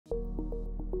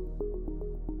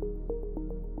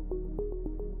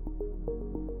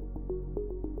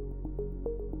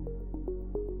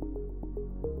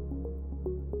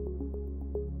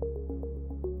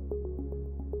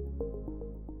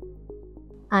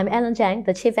I'm Cheng,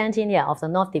 the Chief Engineer of the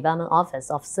North Development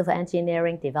Office of Civil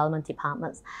Engineering Development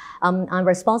Departments. I'm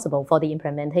responsible for the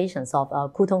implementations of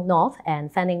Tung North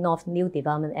and Fanling North new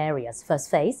development areas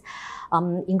first phase.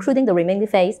 Including the remaining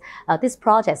phase, these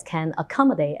projects can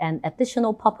accommodate an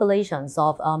additional populations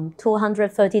of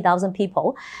 230,000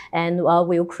 people and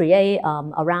will create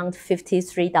around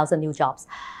 53,000 new jobs.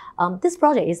 This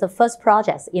project is the first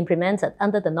project implemented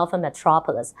under the Northern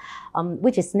Metropolis,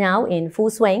 which is now in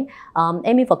full swing,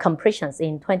 aiming for completion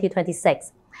in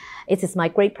 2026. It is my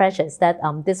great pleasure that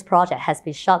this project has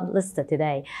been shortlisted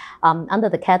today under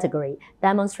the category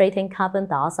Demonstrating Carbon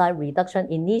Dioxide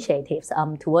Reduction Initiatives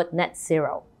toward Net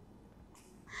Zero.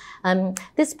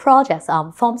 This project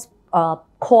forms a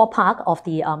core part of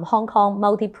the Hong Kong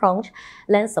multi-pronged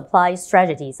land supply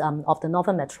strategies of the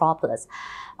Northern Metropolis.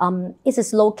 It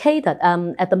is located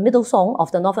at the middle zone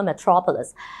of the Northern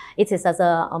Metropolis. It is as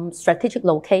a strategic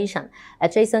location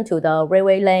adjacent to the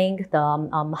railway link,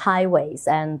 the highways,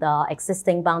 and the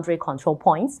existing boundary control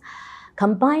points,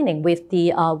 combining with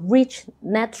the rich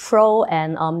natural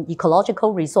and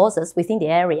ecological resources within the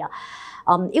area.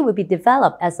 It will be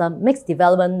developed as a mixed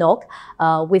development node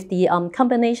with the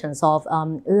combinations of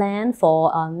land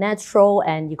for natural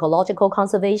and ecological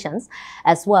conservations,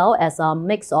 as well as a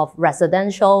mix of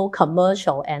residential,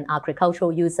 commercial, and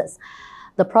agricultural uses.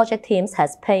 The project teams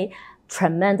has paid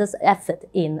tremendous effort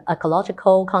in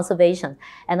ecological conservation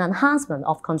and enhancement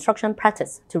of construction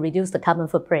practice to reduce the carbon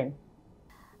footprint.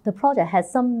 The project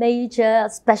has some major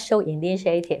special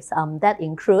initiatives that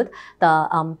include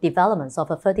the developments of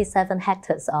a 37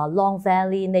 hectares Long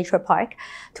Valley Nature Park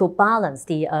to balance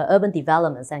the urban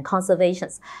developments and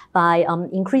conservations by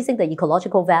increasing the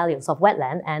ecological values of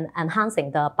wetland and enhancing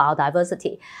the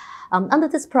biodiversity. Under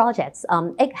this project,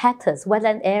 8 hectares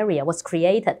wetland area was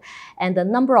created, and the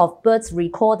number of birds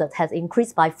recorded has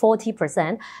increased by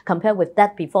 40% compared with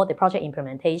that before the project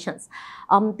implementations.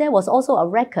 There was also a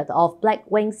record of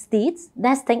black-winged steeds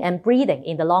nesting and breeding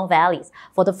in the Long Valleys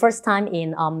for the first time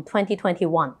in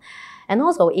 2021. And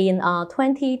also in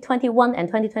 2021 and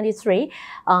 2023,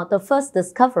 the first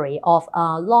discovery of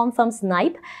long-thumb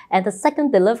snipe and the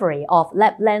second delivery of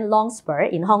Lapland longspur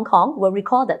in Hong Kong were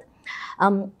recorded.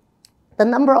 The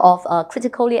number of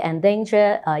critically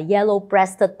endangered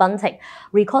yellow-breasted bunting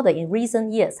recorded in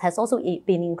recent years has also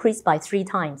been increased by 3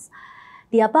 times.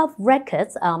 The above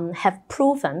records have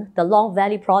proven the Long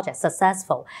Valley project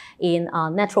successful in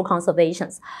natural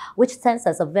conservations, which stands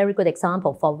as a very good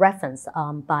example for reference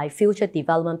by future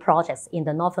development projects in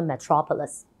the Northern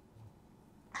Metropolis.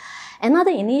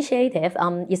 Another initiative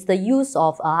is the use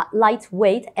of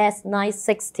lightweight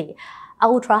S960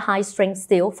 ultra-high-strength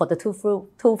steel for the two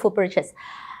footbridges,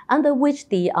 under which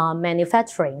the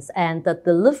manufacturing and the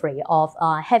delivery of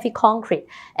heavy concrete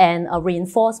and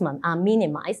reinforcement are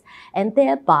minimized, and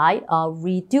thereby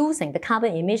reducing the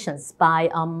carbon emissions by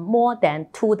more than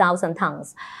 2,000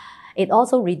 tons. It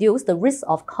also reduced the risk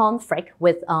of conflict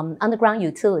with underground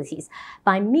utilities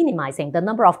by minimizing the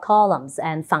number of columns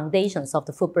and foundations of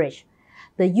the footbridge.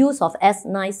 The use of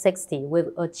S960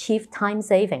 will achieve time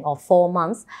saving of 4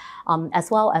 months, as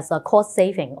well as a cost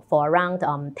saving for around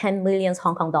 10 million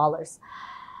Hong Kong dollars.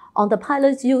 On the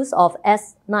pilot use of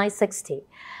S960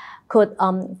 could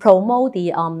promote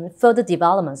the further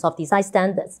developments of design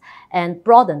standards and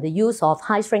broaden the use of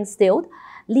high-strength steel,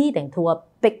 leading to a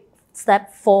big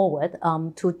step forward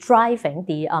to driving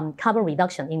the carbon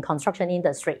reduction in construction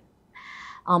industry.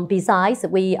 Besides,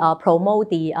 we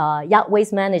promote the yard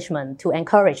waste management to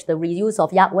encourage the reuse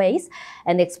of yard waste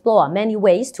and explore many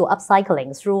ways to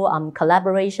upcycling through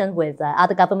collaboration with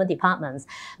other government departments,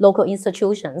 local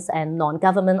institutions, and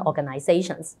non-government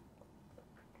organizations.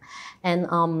 And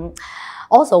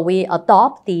also, we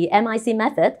adopt the MIC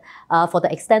method for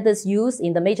the extended use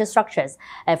in the major structures.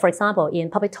 For example, in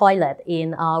public toilet,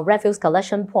 in refuse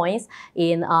collection points,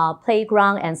 in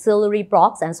playground ancillary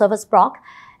blocks and service block.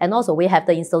 And also, we have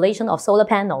the installation of solar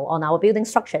panel on our building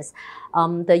structures,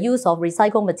 the use of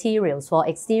recycled materials for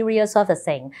exterior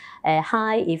surfacing, a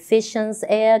high-efficiency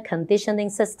air conditioning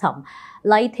system,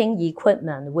 lighting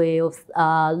equipment with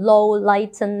low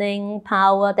lightning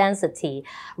power density,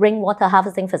 rainwater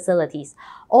harvesting facilities.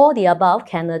 All the above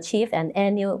can achieve an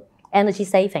annual energy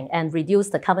saving and reduce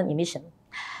the carbon emission.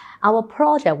 Our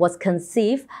project was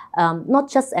conceived not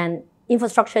just an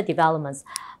infrastructure development,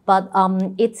 but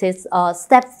it is a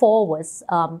step forward,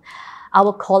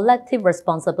 our collective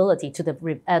responsibility to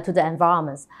the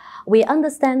environment. We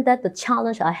understand that the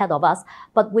challenge ahead of us,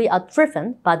 but we are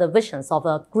driven by the visions of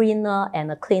a greener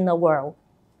and a cleaner world.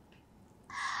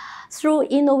 Through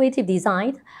innovative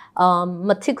design,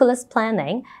 meticulous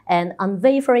planning, and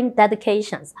unwavering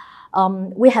dedications,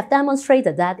 We have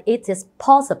demonstrated that it is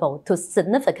possible to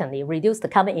significantly reduce the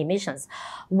carbon emissions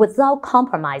without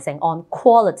compromising on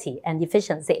quality and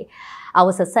efficiency.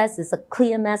 Our success is a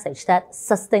clear message that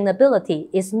sustainability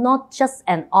is not just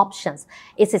an option,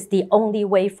 it is the only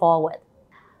way forward.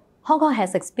 Hong Kong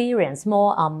has experienced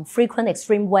more frequent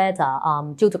extreme weather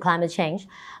due to climate change.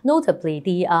 Notably,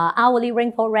 the hourly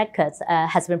rainfall records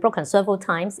has been broken several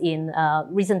times in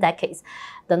recent decades.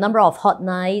 The number of hot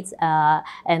nights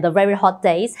and the very hot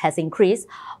days has increased,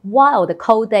 while the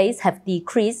cold days have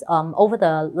decreased over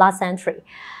the last century.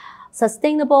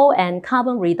 Sustainable and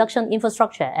carbon reduction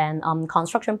infrastructure and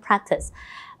construction practice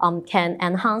can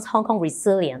enhance Hong Kong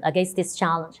resilience against this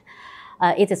challenge.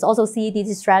 It is also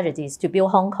CEDD strategies to build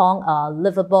Hong Kong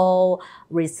livable,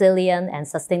 resilient, and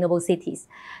sustainable cities.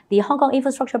 The Hong Kong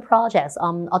infrastructure projects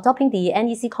adopting the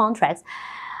NEC contracts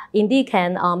indeed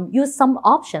can use some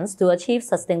options to achieve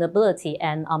sustainability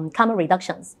and carbon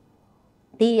reductions.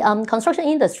 The construction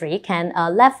industry can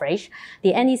leverage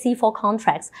the NEC4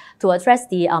 contracts to address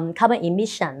the carbon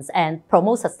emissions and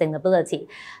promote sustainability.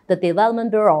 The Development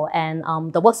Bureau and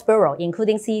the Works Bureau,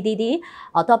 including CEDD,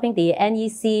 adopting the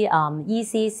NEC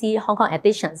ECC Hong Kong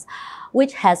editions,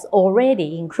 which has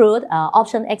already included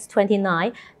option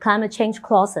X29 climate change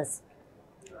clauses.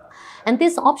 And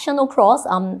this optional clause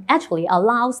actually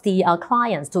allows the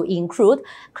clients to include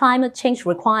climate change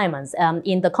requirements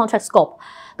in the contract scope.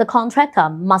 The contractor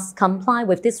must comply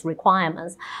with these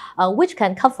requirements, which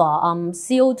can cover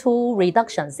CO2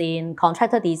 reductions in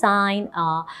contractor design,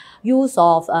 use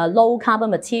of low carbon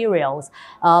materials,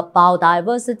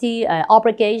 biodiversity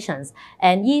obligations,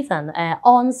 and even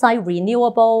on-site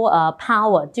renewable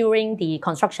power during the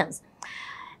constructions.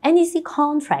 NEC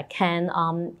contract can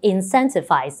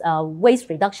incentivize waste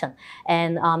reduction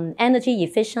and energy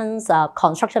efficient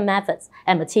construction methods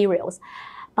and materials.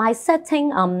 By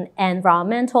setting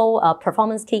environmental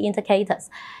performance key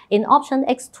indicators, in option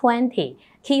X20,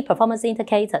 key performance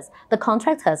indicators, the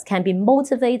contractors can be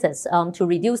motivated to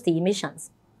reduce the emissions.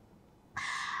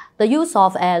 The use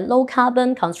of low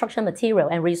carbon construction material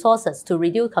and resources to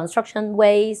reduce construction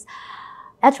waste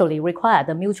actually require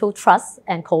the mutual trust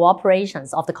and cooperation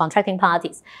of the contracting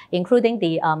parties, including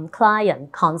the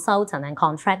client, consultant, and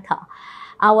contractor.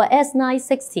 Our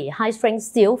S960 high-strength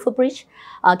steel footbridge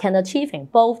can achieve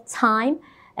both time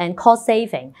and cost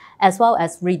saving, as well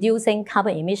as reducing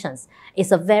carbon emissions.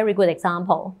 It's a very good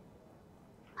example.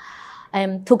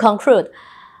 To conclude,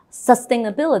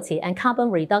 sustainability and carbon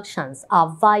reductions are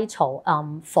vital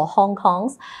for Hong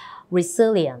Kong's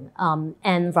resilient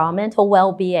environmental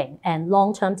well-being and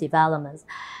long-term development.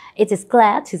 It is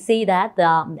glad to see that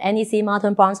the NEC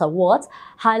Martin Barnes Awards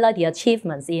highlight the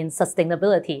achievements in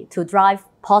sustainability to drive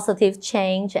positive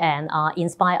change and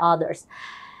inspire others.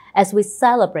 As we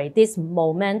celebrate these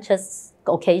momentous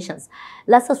occasions,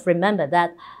 let us remember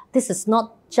that this is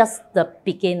not just the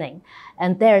beginning,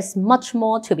 and there is much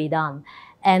more to be done.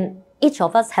 And each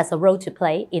of us has a role to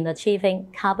play in achieving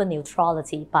carbon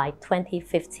neutrality by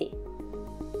 2050.